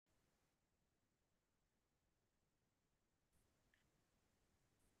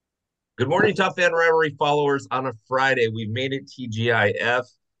Good morning, Top Fan Rivalry followers. On a Friday, we've made it TGIF.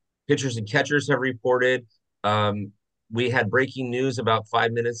 Pitchers and catchers have reported. Um, we had breaking news about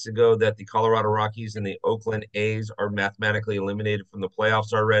 5 minutes ago that the Colorado Rockies and the Oakland A's are mathematically eliminated from the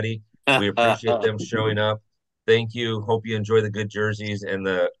playoffs already. We appreciate them showing up. Thank you. Hope you enjoy the good jerseys and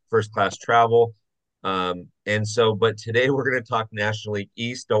the first class travel. But today we're going to talk National League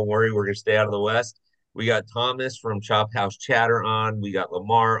East. Don't worry, we're going to stay out of the West. We got Thomas from Chop House Chatter on. We got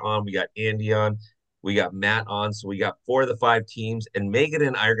Lamar on. We got Andie on. We got Matt on. So we got four of the five teams. And Megan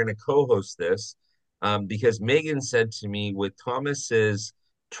and I are going to co host this because Megan said to me, with Thomas's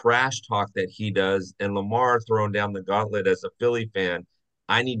trash talk that he does and Lamar throwing down the gauntlet as a Philly fan,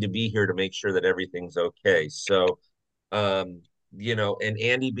 I need to be here to make sure that everything's okay. Um, and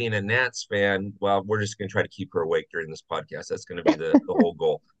Andie being a Nats fan, well, we're just going to try to keep her awake during this podcast. That's going to be the whole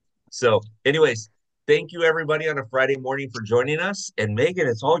goal. So, anyways, thank you everybody on a Friday morning for joining us. And Megan,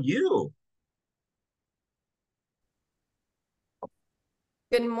 it's all you.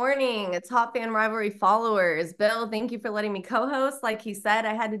 Good morning, Top Fan Rivalry followers. Bill, thank you for letting me co-host. Like he said,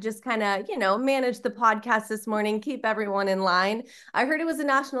 I had to just kind of, manage the podcast this morning, keep everyone in line. I heard it was a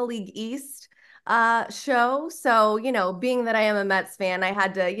National League East show. So, being that I am a Mets fan, I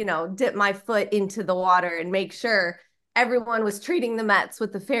had to, dip my foot into the water and make sure everyone was treating the Mets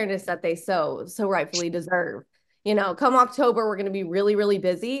with the fairness that they so rightfully deserve. Come October, we're going to be really, really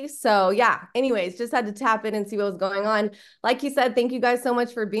busy. So, yeah, anyways, just had to tap in and see what was going on. Like you said, thank you guys so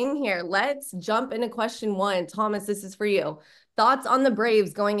much for being here. Let's jump into question one. Thomas, this is for you. Thoughts on the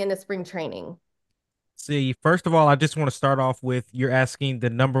Braves going into spring training? See, first of all, I just want to start off with you're asking the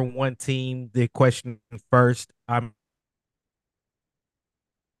number one team the question first. I'm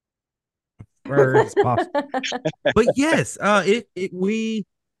first as possible. But yes, we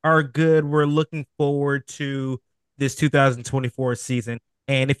are good. We're looking forward to this 2024 season,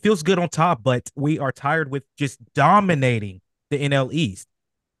 and it feels good on top, but we are tired with just dominating the NL East.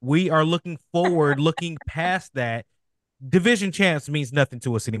 We are looking forward, looking past that. Division champs means nothing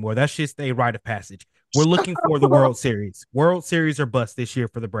to us anymore. That's just a rite of passage. We're looking for the World Series. World Series or bust this year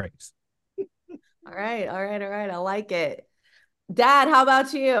for the Braves. All right, all right, all right. I like it. Dad, how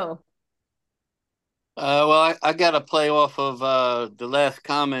about you? I got to play off of the last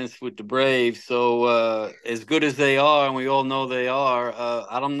comments with the Braves. So, as good as they are, and we all know they are,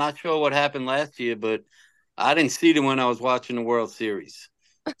 I'm not sure what happened last year, but I didn't see them when I was watching the World Series.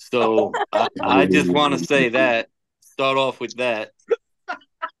 So, I just want to say that, start off with that.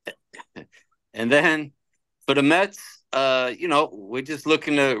 And then for the Mets, we're just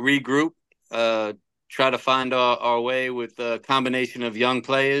looking to regroup, try to find our way with a combination of young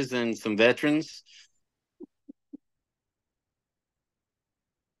players and some veterans.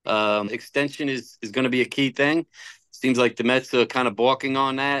 Extension is going to be a key thing. Seems like the Mets are kind of balking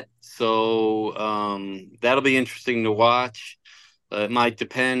on that. So that'll be interesting to watch. It might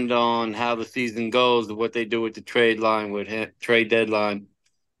depend on how the season goes, what they do with the trade deadline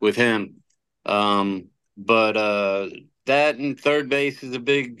with him. But that and third base is a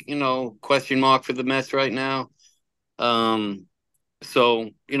big, question mark for the Mets right now. Just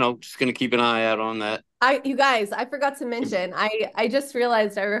going to keep an eye out on that. You guys, I forgot to mention, I just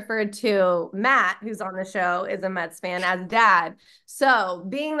realized I referred to Matt, who's on the show, is a Mets fan, as dad. So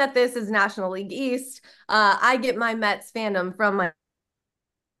being that this is National League East, I get my Mets fandom from my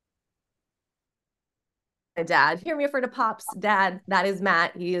dad. Hear me refer to Pop's dad. That is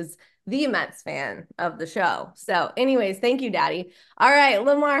Matt. He is the Mets fan of the show. So anyways, thank you, Daddy. All right,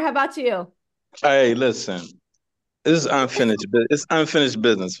 Lamar, how about you? Hey, listen, this is unfinished. It's unfinished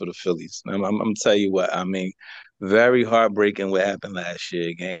business for the Phillies. I'm tell you what. I mean, very heartbreaking what happened last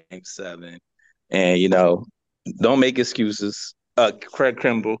year, Game 7, and don't make excuses. Craig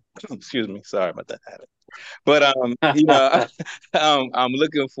Kimbrell, excuse me, sorry about that. But I'm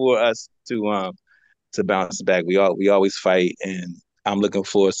looking for us to bounce back. We always fight, and I'm looking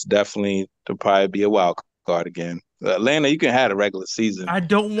for us definitely to probably be a wild card again. Atlanta, you can have a regular season. I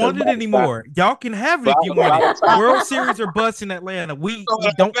don't want it anymore. Y'all can have it if you want it. World Series or bust in Atlanta. We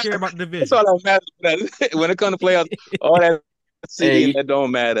don't care about the That's division. all that matters. When it comes to playoffs, all that seeding that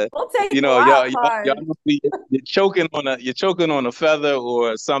don't matter. We'll take You're choking on a feather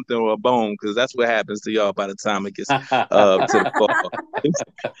or something or a bone, because that's what happens to y'all by the time it gets to the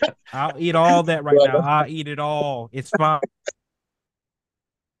fall. I'll eat all that right now. I'll eat it all. It's fine.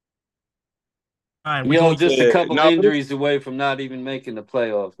 Just a couple injuries away from not even making the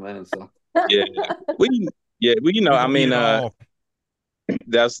playoffs, man. So yeah, I mean,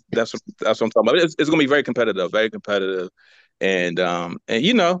 that's what I'm talking about. It's going to be very competitive, and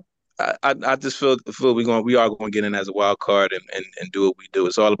I just feel we are going to get in as a wild card and do what we do.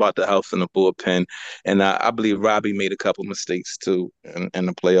 It's all about the health and the bullpen, and I believe Robbie made a couple mistakes too in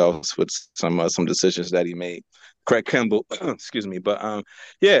the playoffs with some decisions that he made. Craig Kimball, excuse me, but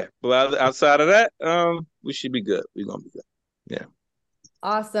yeah, but outside of that, we should be good. We're gonna be good. Yeah.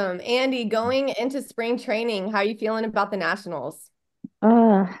 Awesome. Andie, going into spring training, how are you feeling about the Nationals?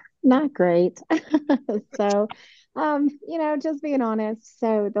 Uh, Not great. So, just being honest.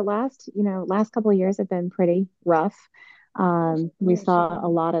 So the last couple of years have been pretty rough. We saw a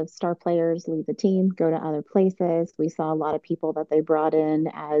lot of star players leave the team, go to other places. We saw a lot of people that they brought in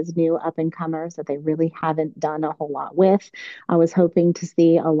as new up and comers that they really haven't done a whole lot with. I was hoping to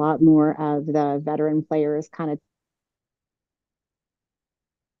see a lot more of the veteran players kind of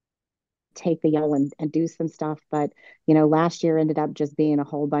take the yellow and do some stuff. But, last year ended up just being a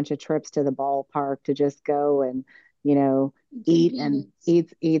whole bunch of trips to the ballpark to just go and, you know, eat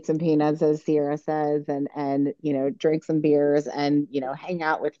some peanuts, as Sierra says, and, drink some beers and, hang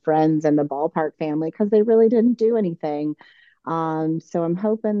out with friends and the ballpark family because they really didn't do anything. So I'm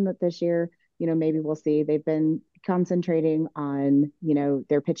hoping that this year, maybe we'll see. They've been concentrating on,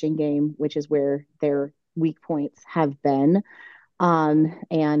 their pitching game, which is where their weak points have been.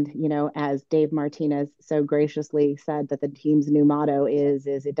 And as Dave Martinez so graciously said, that the team's new motto is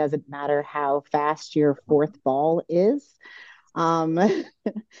it doesn't matter how fast your fourth ball is. Um,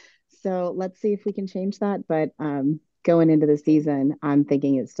 so let's see if we can change that. But going into the season, I'm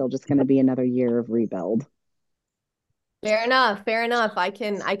thinking it's still just going to be another year of rebuild. Fair enough. Fair enough. I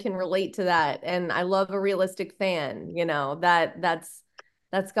can relate to that. And I love a realistic fan,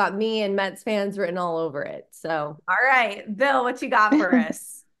 that's got me and Mets fans written all over it. So, all right, Bill, what you got for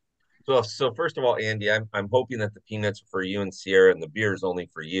us? So first of all, Andie, I'm hoping that the peanuts are for you and Sierra, and the beer is only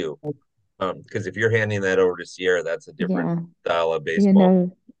for you. Because if you're handing that over to Sierra, that's a different Yeah, style of you baseball.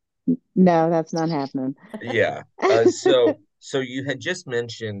 know, no, that's not happening. Yeah. So you had just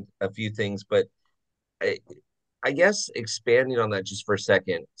mentioned a few things, but I, I guess expanding on that just for a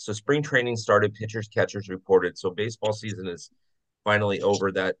second. So spring training started, pitchers, catchers reported. So baseball season is finally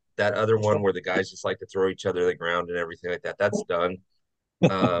over. That other one where the guys just like to throw each other to the ground and everything like that, that's done.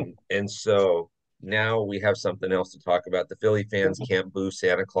 And so now we have something else to talk about. The Philly fans can't boo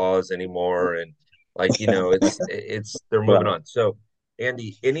Santa Claus anymore, and it's they're moving Right. on. So,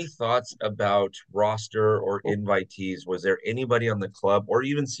 Andie, any thoughts about roster or invitees? Was there anybody on the club, or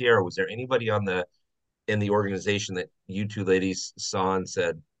even Sierra? Was there anybody on the in the organization that you two ladies saw and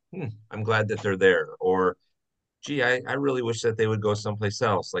said, I'm glad that they're there, or gee, I really wish that they would go someplace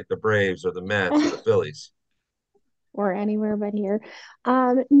else, like the Braves or the Mets or the Phillies. Or anywhere but here.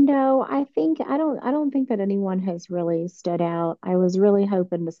 No, I don't think that anyone has really stood out. I was really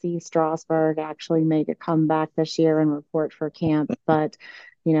hoping to see Strasburg actually make a comeback this year and report for camp, but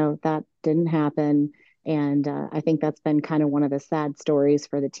that didn't happen. And I think that's been kind of one of the sad stories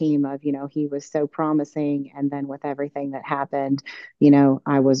for the team of, he was so promising, and then with everything that happened,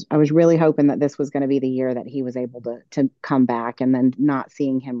 I was really hoping that this was going to be the year that he was able to come back, and then not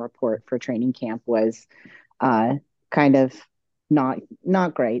seeing him report for training camp was uh, kind of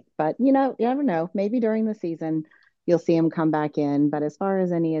not great. But you never know. Maybe during the season you'll see him come back in. But as far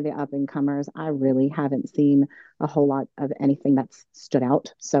as any of the up and comers, I really haven't seen a whole lot of anything that's stood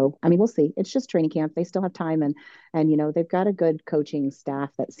out. So I mean, we'll see. It's just training camp. They still have time, and they've got a good coaching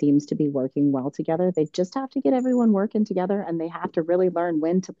staff that seems to be working well together. They just have to get everyone working together, and they have to really learn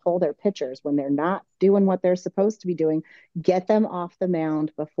when to pull their pitchers when they're not doing what they're supposed to be doing. Get them off the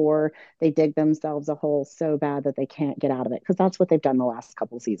mound before they dig themselves a hole so bad that they can't get out of it, because that's what they've done the last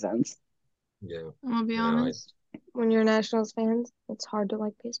couple seasons. Yeah. I'll be No, honest. When you're Nationals fans, it's hard to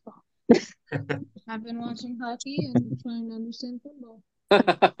like baseball. I've been watching hockey and trying to understand football.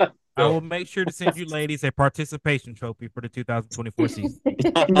 I So will make sure to send you ladies a participation trophy for the 2024 season.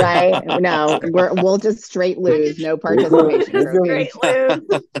 Right? No, we'll just straight lose, no participation We'll give trophy. Great, Lou.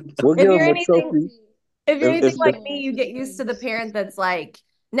 we'll If give you're them a anything, trophy if you're anything if like me, you get used to the parent that's like,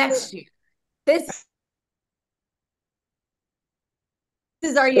 next year, this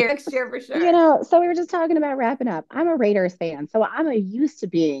is our year, next year for sure. So we were just talking about wrapping up. I'm a Raiders fan, so I'm used to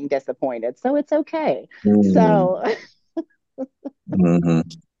being disappointed, so it's okay. Mhm, So mhm.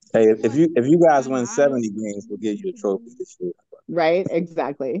 Hey, if you guys win 70 games, we'll give you the trophy this year. right,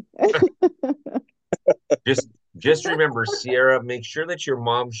 exactly. just just remember, Sierra, make sure that your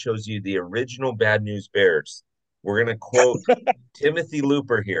mom shows you the original Bad News Bears. We're gonna quote Timothy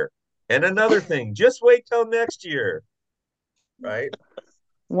Looper here. And another thing, just wait till next year, right?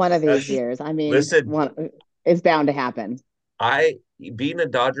 One of these That's years. I mean, listen, one is bound to happen. I being a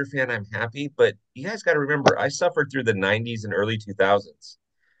Dodger fan, I'm happy, but you guys got to remember, I suffered through the '90s and early 2000s.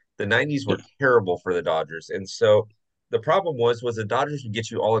 The 90s were terrible for the Dodgers. And so the problem was the Dodgers would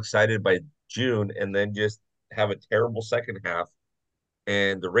get you all excited by June and then just have a terrible second half.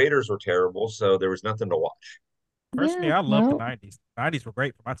 And the Raiders were terrible, so there was nothing to watch. Personally, Yeah, I love the no. 90s. 90s were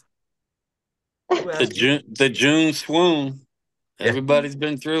great for my Who asked you? The June swoon. Yeah. Everybody's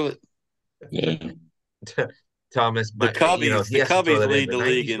been through it. Yeah. Thomas, The but Cubbies, he the has to throw Cubbies that in. lead The the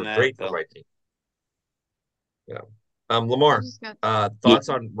league 90s in were that, great for though. my team. I Lamar, just got thoughts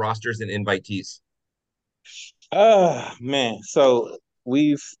on rosters and invitees? Man. So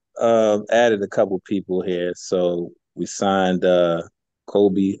we've added a couple people here. So we signed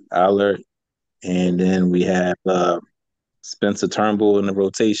Kobe Aller, and then we have Spencer Turnbull in the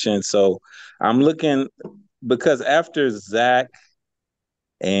rotation. So I'm looking because after Zach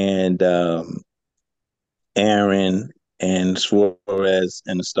and Aaron and Suarez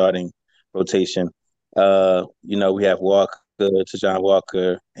in the starting rotation, we have Walker, Tajon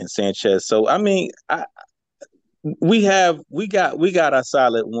Walker, and Sanchez. So I mean, we got our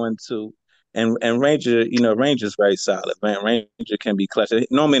solid 1-2. And Ranger, Ranger's very solid. Man, Ranger can be clutch.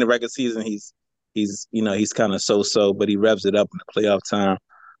 Normally in the regular season, he's kind of so, but he revs it up in the playoff time.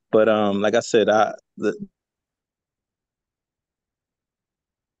 But like I said,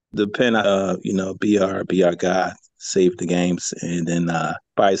 the pen, be our guy, save the games, and then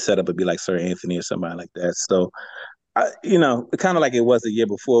probably set up would be like Sir Anthony or somebody like that. So kind of like it was the year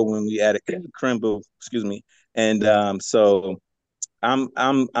before when we added Krimble, excuse me, and so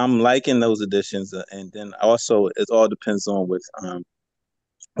I'm liking those additions, and then also it all depends on with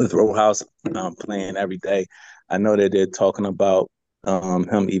Rojas playing every day. I know that they're talking about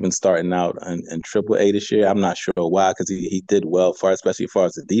him even starting out in Triple A this year. I'm not sure why, because he did well especially as far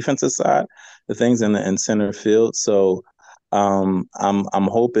as the defensive side, the things in center field. So I'm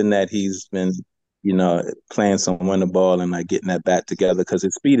hoping that he's been playing some winter ball and like getting that back together because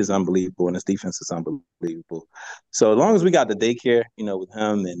his speed is unbelievable and his defense is unbelievable. So as long as we got the daycare, with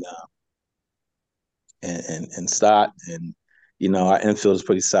him and Stott, and our infield is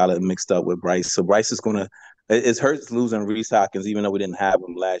pretty solid mixed up with Bryce. So Bryce is gonna. It hurts losing Reese Hawkins, even though we didn't have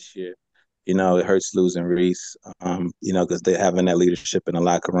him last year. It hurts losing Reese, because they're having that leadership in the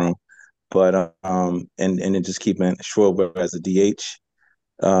locker room. But and then just keeping Schwarber as a DH.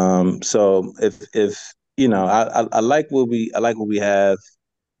 So if I like what we have.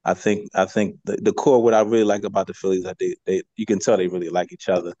 I think the core, what I really like about the Phillies, that they you can tell they really like each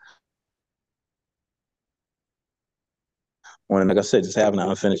other. When, like I said, just having an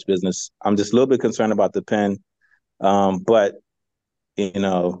unfinished business. I'm just a little bit concerned about the pen, but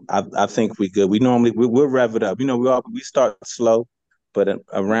I think we good. We normally we'll rev it up. We start slow, but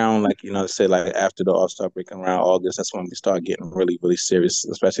around like say like after the All-Star break around August, that's when we start getting really really serious.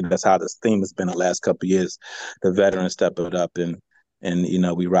 Especially that's how this theme has been the last couple of years. The veterans step it up and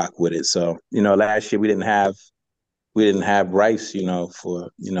we rock with it. So last year we didn't have Rice for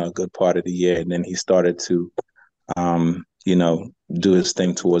a good part of the year, and then he started to do his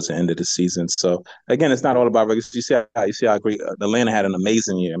thing towards the end of the season. So again, it's not all about regular. You see how great Atlanta had an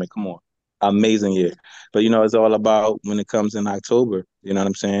amazing year. I mean, come on, amazing year. But it's all about when it comes in October. You know what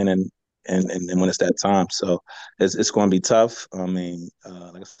I'm saying? And when it's that time. So it's going to be tough. I mean,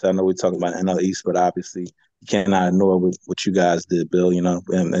 like I said, I know we're talking about NL East, but obviously you cannot ignore what you guys did, Bill.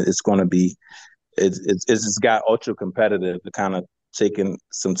 And it's going to be it's just got ultra competitive. The kind of taking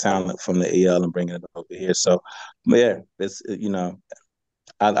some talent from the AL and bringing it over here. So, yeah, it's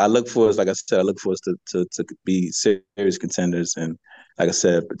I look for us, like I said, I look for us to be serious contenders, and like I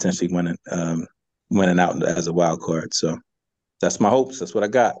said, potentially winning out as a wild card. So that's my hopes. That's what I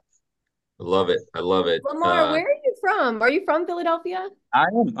got. I love it. I love it. Lamar, where are you from? Are you from Philadelphia? I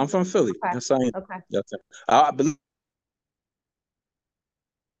am. I'm from Philly. Okay. Yes, I am. Okay. Yes, I believe.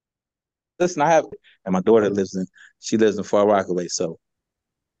 Listen, I have, and my daughter she lives in Far Rockaway. So,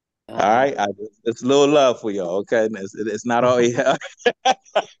 all right, it's a little love for y'all. Okay, it's not all. It's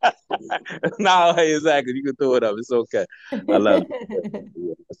not all exactly. You can throw it up. It's okay. I love it.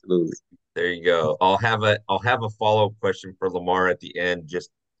 Yeah, absolutely. There you go. I'll have a follow-up question for Lamar at the end, just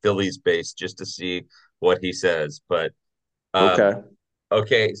Phillies based, just to see what he says. But Okay.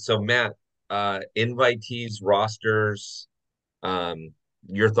 okay, so Matt, invitees, rosters,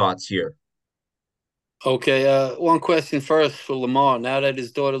 your thoughts here. Okay, one question first for Lamar. Now that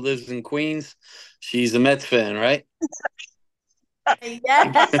his daughter lives in Queens, she's a Mets fan, right?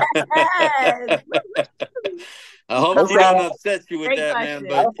 Yes. I hope she doesn't upset you with Great that, man,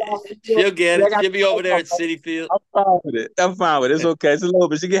 but question. she'll get it. She'll be over there at City Field. I'm fine with it. I'm fine with it. It's okay. It's a little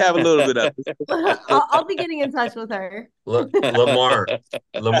bit. She can have a little bit of it. I'll be getting in touch with her. Lamar,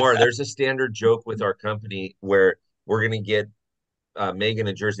 there's a standard joke with our company where we're gonna get Megan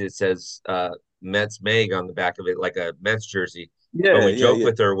a jersey that says Mets Meg on the back of it, like a Mets jersey. But Yeah, we yeah, joke yeah.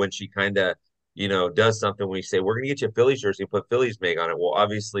 with her when she kind of, does something. We say, we're going to get you a Phillies jersey and put Phillies Meg on it. Well,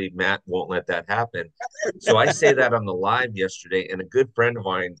 obviously, Matt won't let that happen. So I say that on the live yesterday. And a good friend of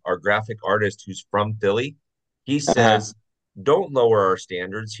mine, our graphic artist who's from Philly, he Uh-huh. says, don't lower our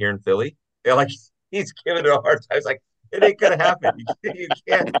standards here in Philly. Yeah, like he's giving it a hard time. It's like, it ain't going to happen. You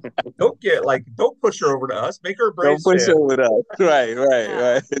can't, don't push her over to us. Make her a Don't Braves push fan. over us. Right, right,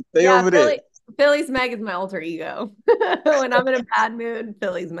 Yeah. right. Stay Yeah, over there. Philly's Meg is my alter ego. When I'm in a bad mood,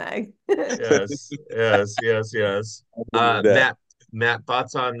 Philly's Meg. Yes, yes, yes, yes. I believe that. Matt,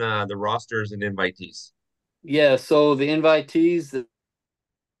 thoughts on the rosters and invitees? Yeah, so the invitees,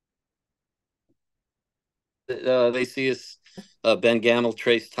 they see us, Ben Gamel,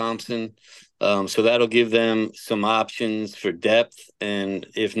 Trace Thompson. So that'll give them some options for depth. And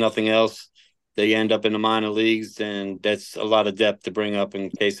if nothing else, they end up in the minor leagues, and that's a lot of depth to bring up in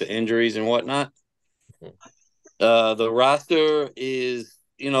case of injuries and whatnot. The roster is,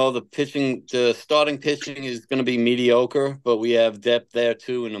 the starting pitching is going to be mediocre, but we have depth there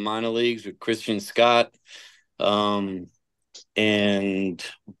too in the minor leagues with Christian Scott. And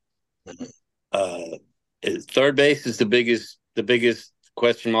uh, third base is the biggest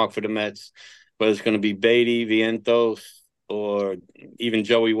question mark for the Mets, whether it's going to be Beatty, Vientos, or even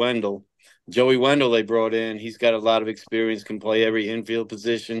Joey Wendell. Joey Wendell they brought in. He's got a lot of experience, can play every infield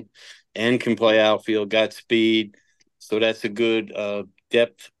position, and can play outfield. Got speed, so that's a good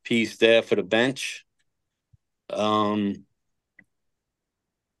depth piece there for the bench. Um,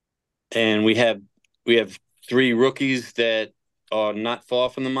 and we have three rookies that are not far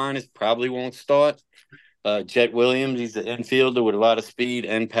from the minors. Probably won't start. Jet Williams, he's an infielder with a lot of speed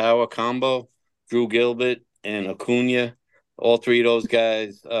and power combo. Drew Gilbert and Acuna, all three of those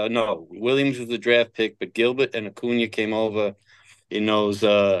guys. No, Williams was the draft pick, but Gilbert and Acuna came over in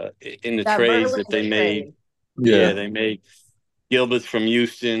the That trades that they Verlander made. trade. Yeah. Yeah, they made Gilbert's from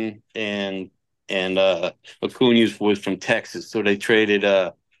Houston and Acuna was from Texas. So they traded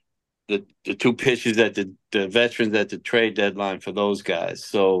the two pitchers at the veterans at the trade deadline for those guys.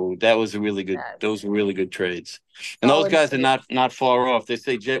 So that was a really good. Yes. Those were really good trades, and those Solid guys are trade. not far off. They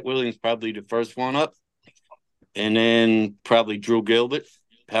say Jet Williams probably the first one up, and then probably Drew Gilbert,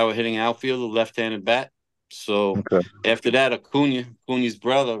 power hitting outfielder, left-handed bat. So Okay. after that, Acuna's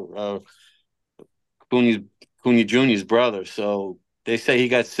brother, Acuna, Acuna Jr.'s brother. So they say he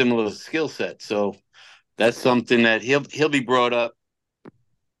got similar skill set. So that's something that he'll be brought up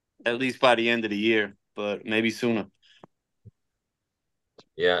at least by the end of the year, but maybe sooner.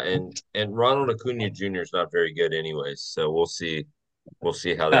 Yeah, and Ronald Acuna Jr. is not very good anyways, so we'll see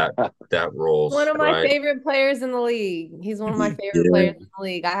how that One rolls, of my right? favorite players in the league. He's one of my favorite Yeah, players in the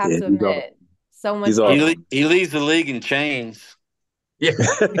league. I have yeah, to admit. So much he's fun. awesome. He leads the league in chains. Yeah.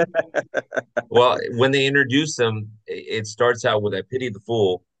 Well, when they introduce him, it starts out with "I pity the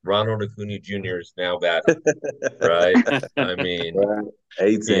fool." Ronald Acuna Jr. is now batting, right? I mean, Right.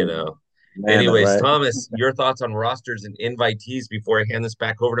 you 18. know. Man, Anyways, right? Thomas, your thoughts on rosters and invitees before I hand this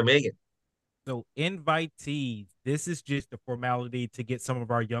back over to Megan? So invitees, this is just a formality to get some of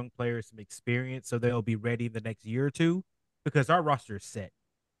our young players some experience so they'll be ready in the next year or two because our roster is set.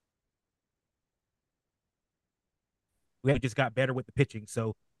 We just got better with the pitching.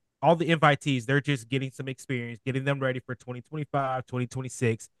 So all the invitees, they're just getting some experience, getting them ready for 2025,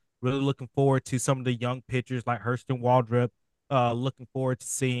 2026. Really looking forward to some of the young pitchers like Hurston Waldrop. Looking forward to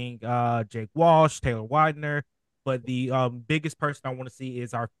seeing Jake Walsh, Taylor Widener. But the biggest person I want to see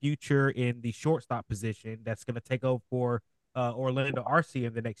is our future in the shortstop position that's going to take over for Orlando Arcia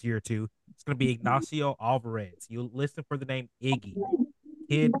in the next year or two. It's going to be Ignacio Alvarez. You listen for the name Iggy.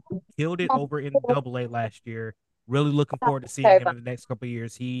 Kid killed it over in Double A last year. Really looking forward to seeing him in the next couple of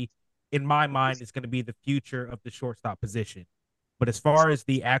years. He, in my mind, is going to be the future of the shortstop position. But as far as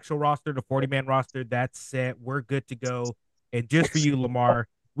the actual roster, the 40-man roster, that's set. We're good to go. And just for you, Lamar,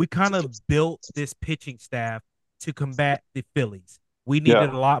 we kind of built this pitching staff to combat the Phillies. We Yeah.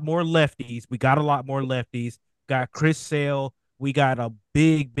 needed a lot more lefties. We got a lot more lefties. Got Chris Sale. We got a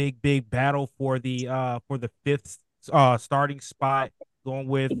big, big, big battle for the fifth starting spot, going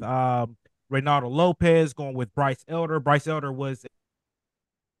with Reynaldo Lopez, going with Bryce Elder. Bryce Elder was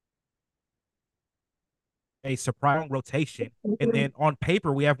a surprise rotation. And then on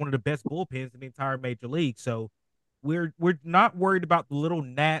paper, we have one of the best bullpens in the entire major league. So we're not worried about the little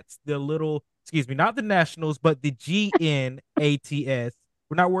gnats, not the Nationals, but the GNATS.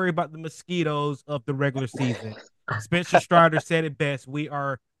 We're not worried about the mosquitoes of the regular season. Spencer Strider said it best. We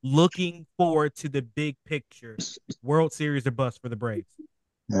are looking forward to the big picture. World Series or bust for the Braves.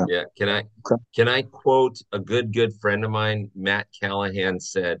 Yeah. Yeah. Okay. Can I quote a good friend of mine, Matt Callahan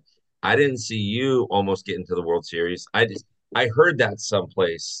said, I didn't see you almost get into the World Series. I heard that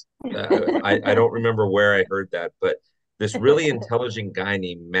someplace. I don't remember where I heard that, but this really intelligent guy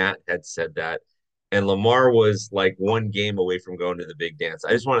named Matt had said that. And Lamar was like one game away from going to the big dance.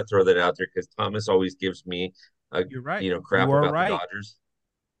 I just want to throw that out there because Thomas always gives me You're right. You crap are about the right. Dodgers.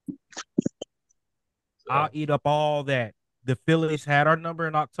 I'll So eat up all that. The Phillies had our number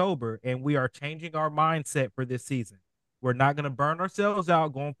in October, and we are changing our mindset for this season. We're not going to burn ourselves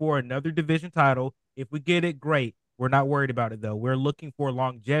out going for another division title. If we get it, great. We're not worried about it, though. We're looking for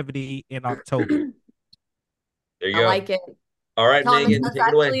longevity in October. there you I go. like it. All right, Thomas, Megan, take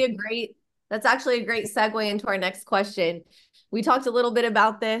it away. that's actually a great segue into our next question. We talked a little bit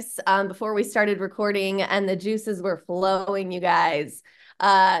about this before we started recording, and the juices were flowing, you guys.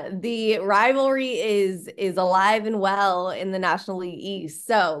 The rivalry is alive and well in the National League East.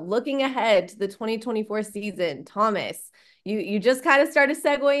 So looking ahead to the 2024 season, Thomas, you just kind of started to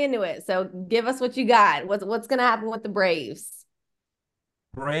segue into it. So give us what you got. What's going to happen with the Braves?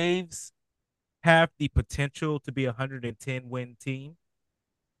 Braves have the potential to be a 110 win team.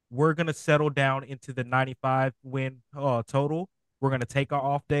 We're going to settle down into the 95 win total. We're going to take our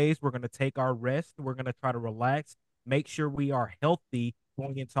off days. We're going to take our rest. We're going to try to relax, make sure we are healthy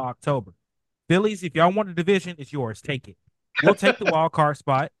going into October. Phillies, if y'all want the division, it's yours. Take it. We'll take the wild card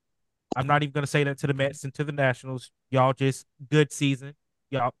spot. I'm not even going to say that to the Mets and to the Nationals. Y'all just good season.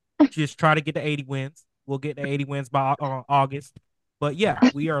 Y'all just try to get to 80 wins. We'll get to 80 wins by August. But yeah,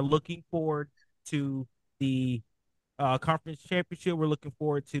 we are looking forward to the conference championship. We're looking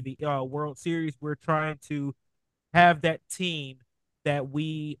forward to the World Series. We're trying to have that team that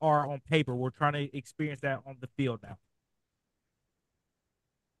we are on paper. We're trying to experience that on the field now.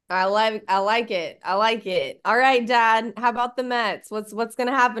 I like it. I like it. All right, Dad. How about the Mets? What's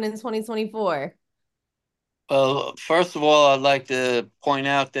gonna happen in 2024? Well, first of all, I'd like to point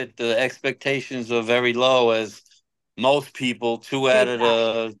out that the expectations are very low, as most people, two out Big of time.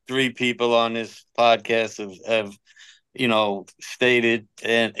 the three people on this podcast have stated,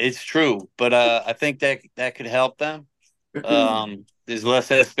 and it's true. But I think that could help them. There's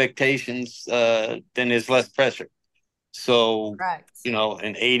less expectations, then there's less pressure. So, Correct.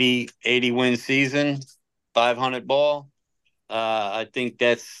 an 80 win season, 500 ball. I think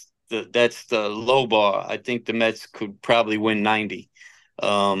that's the low bar. I think the Mets could probably win 90.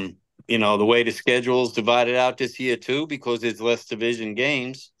 The way the schedule is divided out this year too, because there's less division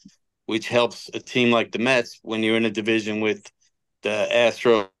games, which helps a team like the Mets when you're in a division with the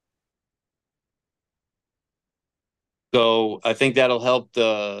Astros. So I think that'll help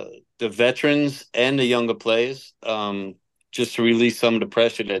the veterans and the younger players, just to release some of the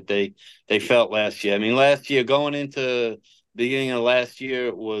pressure that they felt last year. I mean, last year going into beginning of last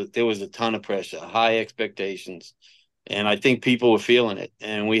year there was a ton of pressure, high expectations, and I think people were feeling it.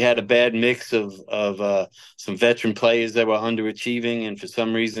 And we had a bad mix of some veteran players that were underachieving, and for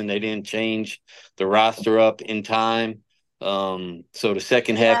some reason they didn't change the roster up in time. So the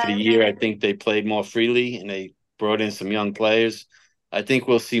second half of the year, I think they played more freely and they brought in some young players. I think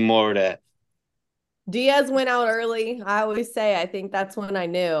we'll see more of that. Diaz went out early. I always say I think that's when I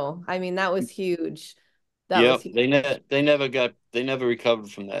knew. I mean, that was huge. That was Yep, huge. they never recovered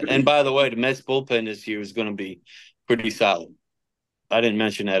from that. And by the way, the Mets bullpen this year is going to be pretty solid. I didn't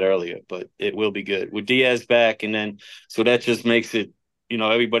mention that earlier, but it will be good with Diaz back, and then so that just makes it.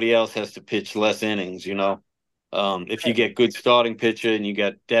 Everybody else has to pitch less innings. If you get good starting pitcher and you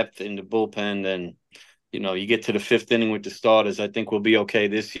got depth in the bullpen, then you get to the fifth inning with the starters. I think we'll be okay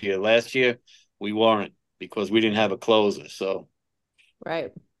this year. Last year, we weren't because we didn't have a closer. So,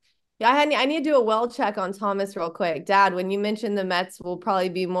 Right. Yeah, I need to do a well check on Thomas real quick. Dad, when you mentioned the Mets will probably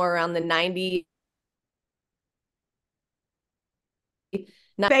be more around the 90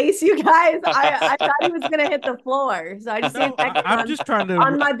 face, you guys. I thought he was gonna hit the floor. So I just need No, to check in I'm just trying to.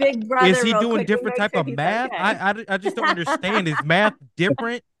 on my big Is brother he real doing quick to different make type sure of he's math? okay. I just don't understand. Is math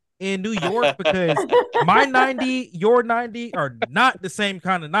different in New York? Because my 90, your 90 are not the same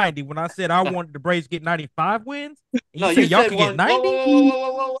kind of 90. When I said I wanted the Braves to get 95 wins, and you no, say you y'all said could get one. Whoa, 90, whoa, whoa, whoa,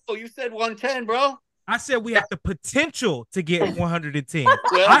 whoa, whoa, whoa! You said 110, bro. I said we have the potential to get 110.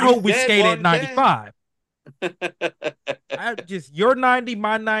 Well, I you hope we said skate at 110. 95. I just your 90,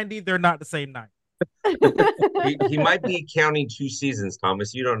 my 90, they're not the same 90. He might be counting two seasons,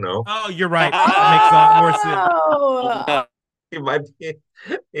 Thomas. You don't know. Oh, you're right. That makes a lot more sense. Oh, He might be.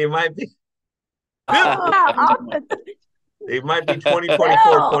 He might be. oh, It might be 2024, Bill,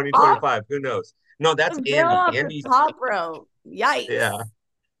 off, 2025. Who knows? No, that's Bill Andy. off the Andy's top rope. Yikes. yeah.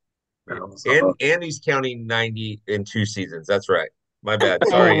 And Andy's counting 90 in two seasons. That's right. My bad. I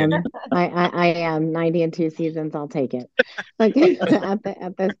Sorry, Andy. am. I am 90 and 2 seasons. I'll take it. Like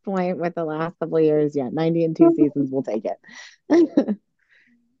at this point with the last couple of years, yeah, 90 and 2 seasons, we'll take it.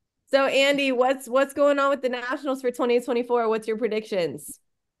 So Andie, what's going on with the Nationals for 2024? What's your predictions?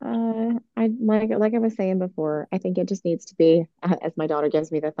 I like I was saying before, I think it just needs to be, as my daughter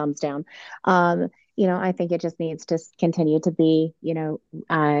gives me the thumbs down. I think it just needs to continue to be,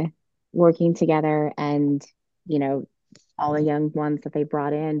 working together and, you know, all the young ones that they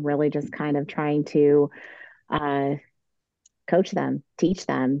brought in really just kind of trying to uh coach them, teach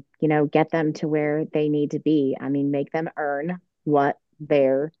them, get them to where they need to be. I mean, make them earn what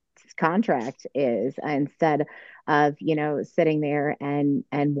their contract is instead of, sitting there and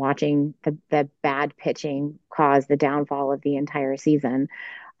watching the bad pitching cause the downfall of the entire season.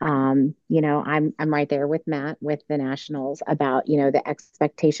 I'm right there with Matt with the Nationals about, the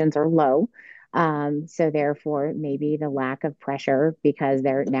expectations are low. So therefore, maybe the lack of pressure because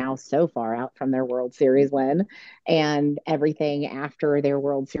they're now so far out from their World Series win, and everything after their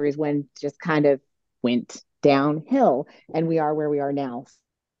World Series win just kind of went downhill, and we are where we are now.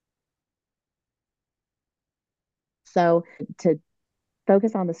 So to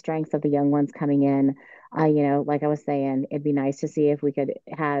focus on the strengths of the young ones coming in. Like I was saying, it'd be nice to see if we could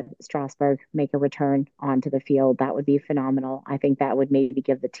have Strasburg make a return onto the field. That would be phenomenal. I think that would maybe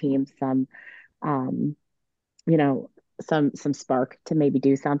give the team some, um, you know, some spark to maybe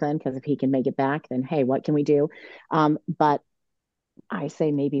do something. Because if he can make it back, then hey, what can we do? But I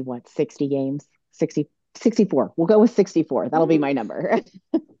say maybe what 60 games, 60, 64. We'll go with 64. That'll be my number.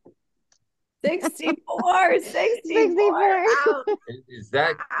 64, 64. 64. Ouch. Is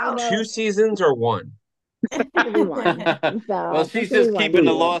that I know. 2 seasons or 1? It'll be one. Well, So she's it'll be just one keeping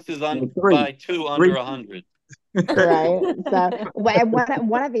the season. losses on Three. by 2 under Three. 100. Right. So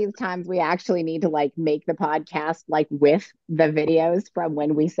one of these times we actually need to like make the podcast like with the videos from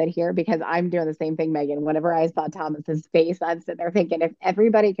when we sit here because I'm doing the same thing, Megan. Whenever I saw Thomas's face, I'm sitting there thinking if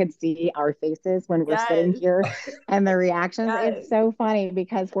everybody could see our faces when we're sitting Yes. here and the reactions, Yes. it's so funny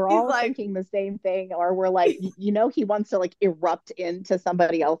because we're He's all like- thinking the same thing, or we're like, he wants to like erupt into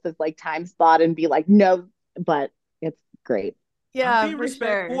somebody else's like time spot and be like, no, but it's great. Yeah, I'm being for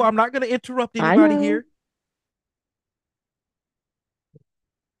respectful. sure. I'm not going to interrupt I anybody know. here.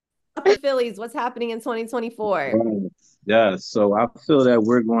 The Phillies, what's happening in 2024? Right. Yeah, so I feel that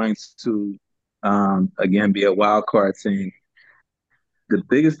we're going to again be a wild card team. The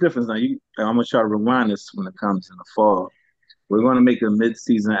biggest difference now, I'm gonna try to rewind this when it comes in the fall. We're going to make a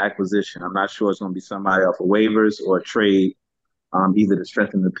mid-season acquisition. I'm not sure it's going to be somebody off of waivers or a trade, either to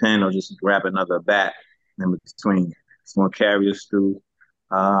strengthen the pen or just grab another bat in between. It's going to carry us through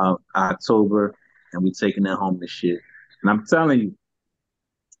October, and we're taking it home this year. And I'm telling you,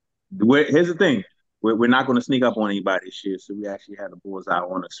 here's the thing. We're not going to sneak up on anybody this year, so we actually had the bullseye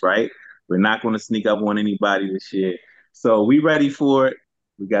on us, right? We're not going to sneak up on anybody this year. So we ready for it.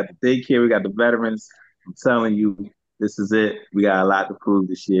 We got the daycare, we got the veterans. I'm telling you, this is it. We got a lot to prove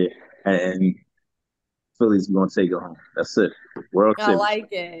this year. And Phillies going to take it home. That's it. World I Series. like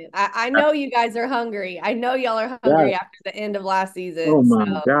it. I know you guys are hungry. I know y'all are hungry after the end of last season. Oh my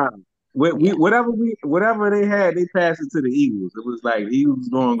so. God. Whatever they had, they passed it to the Eagles. It was like the Eagles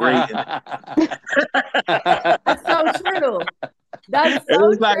doing great. That's so true. That's It so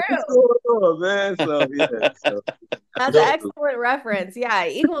was like, true. what's going on, man? So yeah. That's an excellent reference. Yeah,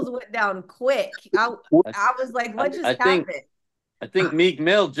 Eagles went down quick. I was like, what just happened? I think Meek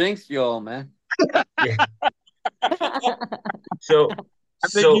Mill jinxed y'all, man. Yeah. So I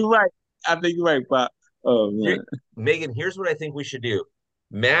think you're right, Pop. Oh man. Megan, here's what I think we should do.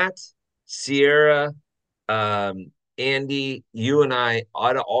 Matt, Sierra, Andie, you and I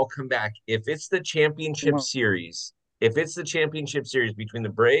ought to all come back. If it's the championship series between the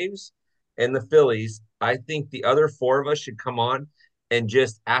Braves and the Phillies, I think the other 4 of us should come on and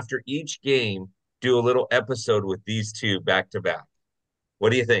just after each game do a little episode with these two back to back.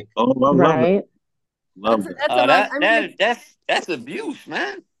 What do you think? Oh, I love it. Right. Love it. That's abuse,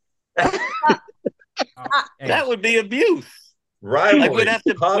 man. Hey, That would be abuse. Rivalry. Like we'd have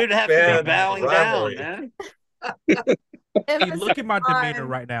to fan be bowing rivalry. down, man. hey, look at my demeanor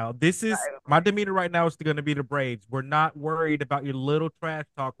right now. My demeanor right now is going to be the Braves. We're not worried about your little trash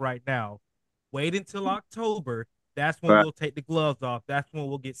talk right now. Wait until October. That's when we'll take the gloves off. That's when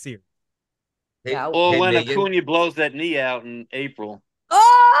we'll get serious. Or when Megan. Acuna blows that knee out in April.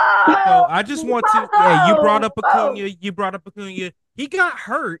 Oh! So I just want to. Yeah, you brought up Acuna. He got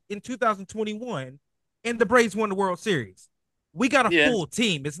hurt in 2021, and the Braves won the World Series. We got a full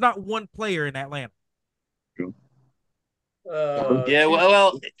team. It's not one player in Atlanta.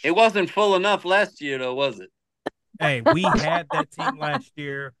 Well, it wasn't full enough last year, though, was it? Hey, we had that team last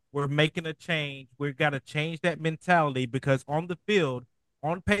year. We're making a change. We've got to change that mentality because on the field,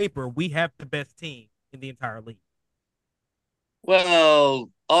 on paper, we have the best team in the entire league.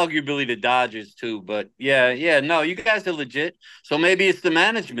 Well, arguably the Dodgers too, but yeah, no, you guys are legit. So maybe it's the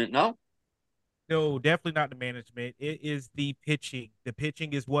management, no? No, definitely not the management. It is the pitching. The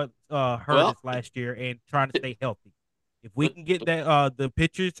pitching is what hurt Well, us last year and trying to stay healthy. If we but, can get that the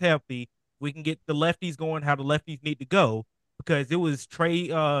pitchers healthy, we can get the lefties going how the lefties need to go because it was Trey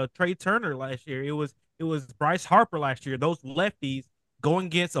Turner last year. It was Bryce Harper last year. Those lefties going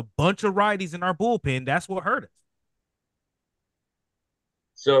against a bunch of righties in our bullpen, that's what hurt us.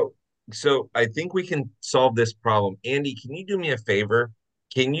 So, so I think we can solve this problem. Andie, can you do me a favor?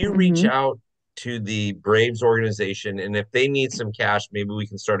 Can you reach Hmm. out to the Braves organization, and if they need some cash, maybe we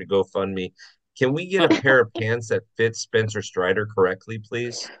can start a GoFundMe. Can we get a pair of pants that fit Spencer Strider correctly,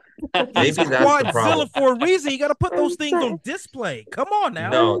 please? He's Maybe that's the problem. Quadzilla for a reason. You got to put those I'm things sorry. on display. Come on now.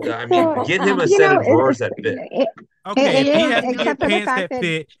 No, I mean, So, get him a you set know, of drawers that fit. Okay, it if he is, has to get except for the pants fact that that,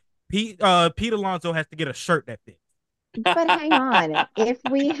 fit, Pete Alonso has to get a shirt that fits. but hang on. If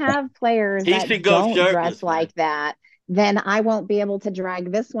we have players he that should go don't dress shirtless, man. like that, then I won't be able to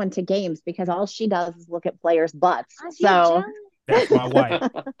drag this one to games because all she does is look at players' butts. So, That's my wife.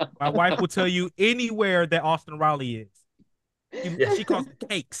 My wife will tell you anywhere that Austin Riley is. She, Yeah. she calls them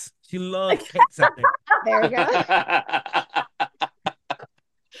cakes. She loves cakes out there. there you go.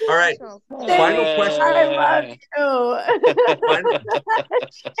 All right. Final question. I love Final, you.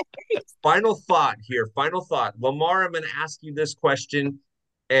 final thought here. Final thought. Lamar, I'm going to ask you this question,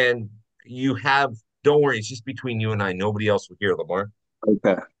 and you have, don't worry, it's just between you and I. Nobody else will hear, Lamar.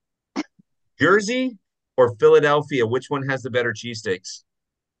 Okay. Jersey or Philadelphia? Which one has the better cheesesteaks?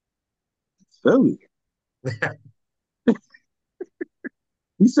 Philly.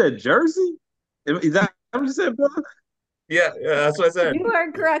 You said Jersey? Is that what you said, brother? Yeah, that's what I said. You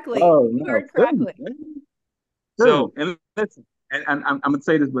heard correctly. Oh You no, heard Philly. correctly. Man. Philly. So, And listen, and I'm gonna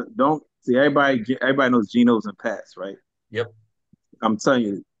say this, but don't see everybody knows Geno's and Pats, right? yep, I'm telling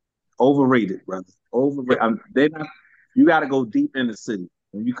you, overrated, brother. Overrated. yep. They're not. You got to go deep in the city.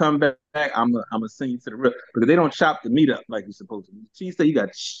 When you come back, I'm gonna send you to the real because they don't chop the meat up like you're supposed to. Cheese steak, you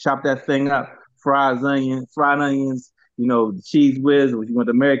got to chop that thing up, fried onions. You know, the cheese whiz, or you want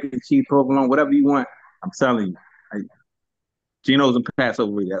the American cheese provolone, whatever you want. I'm telling you, Geno's and Pats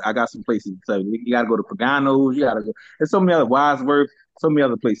overrated. I got some places. So you got to go to Pagano's. You got to go. There's so many other Wadsworth. So many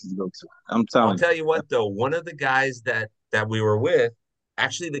other places to go to. I'm I'll telling you. tell you what, though, one of the guys that we were with,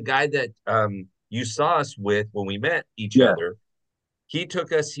 actually the guy that you saw us with when we met each Yeah. other, he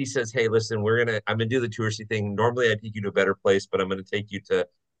took us, he says, hey, listen, I'm gonna do the touristy thing. Normally I take you to a better place, but I'm gonna take you to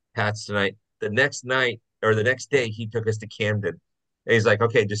Pat's tonight. The next night or the next day, he took us to Camden. And he's like,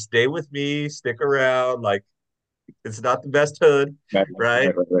 okay, just stay with me, stick around. Like, it's not the best hood, Right, right?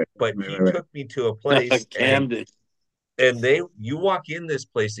 right, right, right, But right, he right. took me to a place Camden. and you walk in this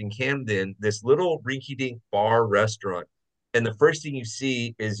place in Camden, this little rinky-dink bar restaurant, and the first thing you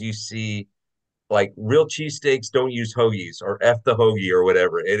see like real cheesesteaks don't use hoagies or F the hoagie or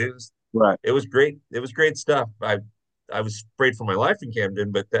whatever. Right. It was great. It was great stuff. I was afraid for my life in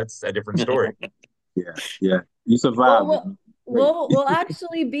Camden, but that's a different story. Yeah, yeah. You Well, survived it. Great. we'll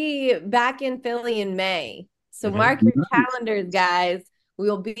actually be back in Philly in May. So Mhm. mark your calendars, guys. We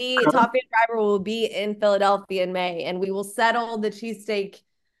will be Top Fan Driver will be in Philadelphia in May, and we will settle the cheesesteak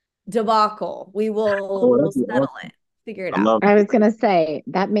debacle. We will Oh, we'll that'd be settle awesome. it. Figure it I out. love I it. was gonna say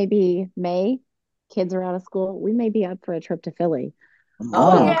that may be May. Kids are out of school. We may be up for a trip to Philly. Come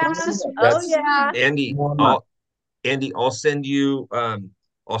Oh on. So yeah. Come on. Oh That's yeah. Andy. Come on. I'll send you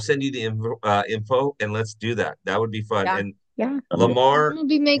the info and let's do that. That would be fun. Yeah. And yeah, I'm Lamar, gonna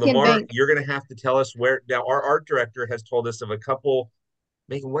be making Lamar, bank. you're gonna have to tell us where now our art director has told us of a couple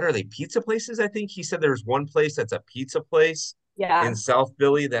making what are they pizza places? I think he said there's one place that's a pizza place Yeah. in South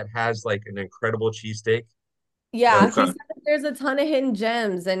Philly that has like an incredible cheesesteak. Yeah, So he Okay. said that there's a ton of hidden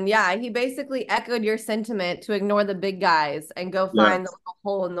gems. And yeah, he basically echoed your sentiment to ignore the big guys and go Yeah. find the little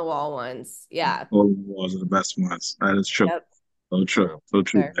hole in the wall ones. Yeah. All the walls are the best ones. That is true. Yep. So true. yeah. So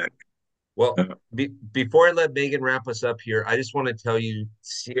true, Sure. Beck. Well, Yeah. before I let Megan wrap us up here, I just want to tell you,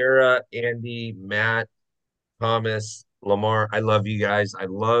 Sierra, Andy, Matt, Thomas, Lamar, I love you guys. I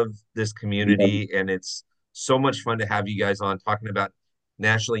love this community, and it's so much fun to have you guys on talking about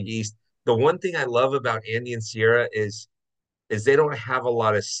National League East. The one thing I love about Andy and Sierra is they don't have a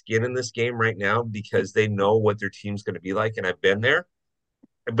lot of skin in this game right now because they know what their team's going to be like, and I've been there.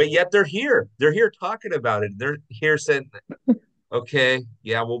 But yet they're here. They're here talking about it. They're here saying, "Okay,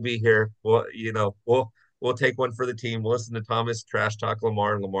 yeah, we'll be here. Well, we'll take one for the team. We'll listen to Thomas trash talk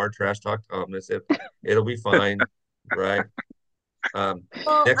Lamar, Lamar trash talk Thomas. It'll be fine." Right. Well,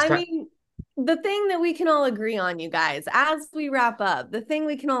 Next I time. mean, the thing that we can all agree on, you guys, as we wrap up, the thing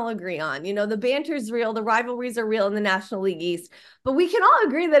we can all agree on, the banter's real, the rivalries are real in the National League East, but we can all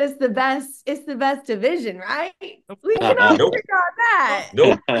agree that it's the best division, right? We can all Nope. agree on that.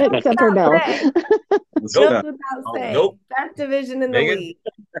 Nope. Except for Bill. Nope. Without saying. Nope. Best division in the Megan? league.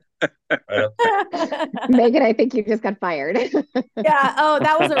 Megan, I think you just got fired. Yeah. Oh,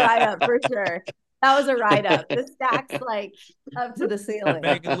 that was a write-up for sure. That was a write-up. The stack's like up to the ceiling.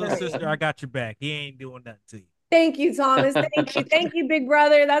 Megan, little sister, I got your back. He ain't doing nothing to you. Thank you, Thomas. Thank you. Thank you, big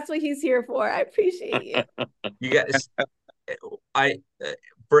brother. That's what he's here for. I appreciate you. You guys,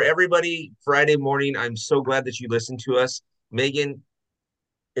 for everybody, Friday morning, I'm so glad that you listened to us. Megan,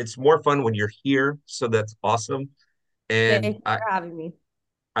 it's more fun when you're here, so that's awesome. Thank And you for having me.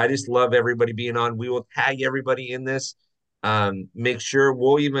 I just love everybody being on. We will tag everybody in this. Make sure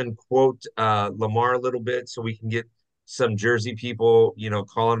we'll even quote Lamar a little bit so we can get some Jersey people,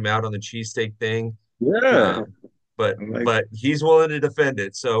 calling him out on the cheesesteak thing. Yeah. But he's willing to defend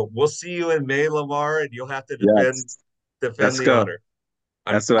it. So we'll see you in May, Lamar, and you'll have to Yes. defend Let's the go. honor.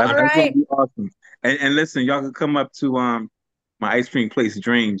 That's All gonna right. be awesome. And listen, y'all can come up to my ice cream place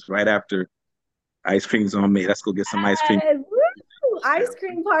Dreams right after ice cream's on me. Let's go get some ice cream. Yes. Woo! Ice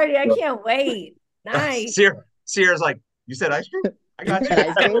cream party. I can't wait. Nice. Sierra's like, you said ice cream? I got you.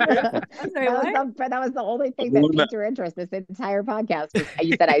 Ice cream. I'm sorry, what? That was the only thing that piqued your interest this entire podcast.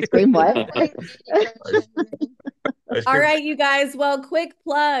 You said ice cream. What? All right, you guys. Well, quick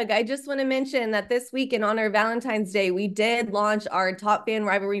plug. I just want to mention that this week in honor of Valentine's Day, we did launch our Top Fan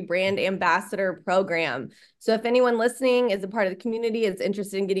Rivalry Brand Ambassador Program. So if anyone listening is a part of the community, is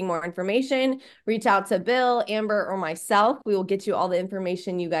interested in getting more information, reach out to Bill, Amber, or myself. We will get you all the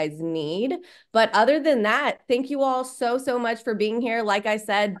information you guys need. But other than that, thank you all so, so much for being here. Like I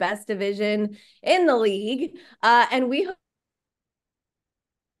said, best division in the league. And we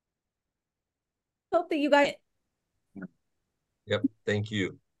hope that you guys... Yep. Thank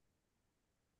you.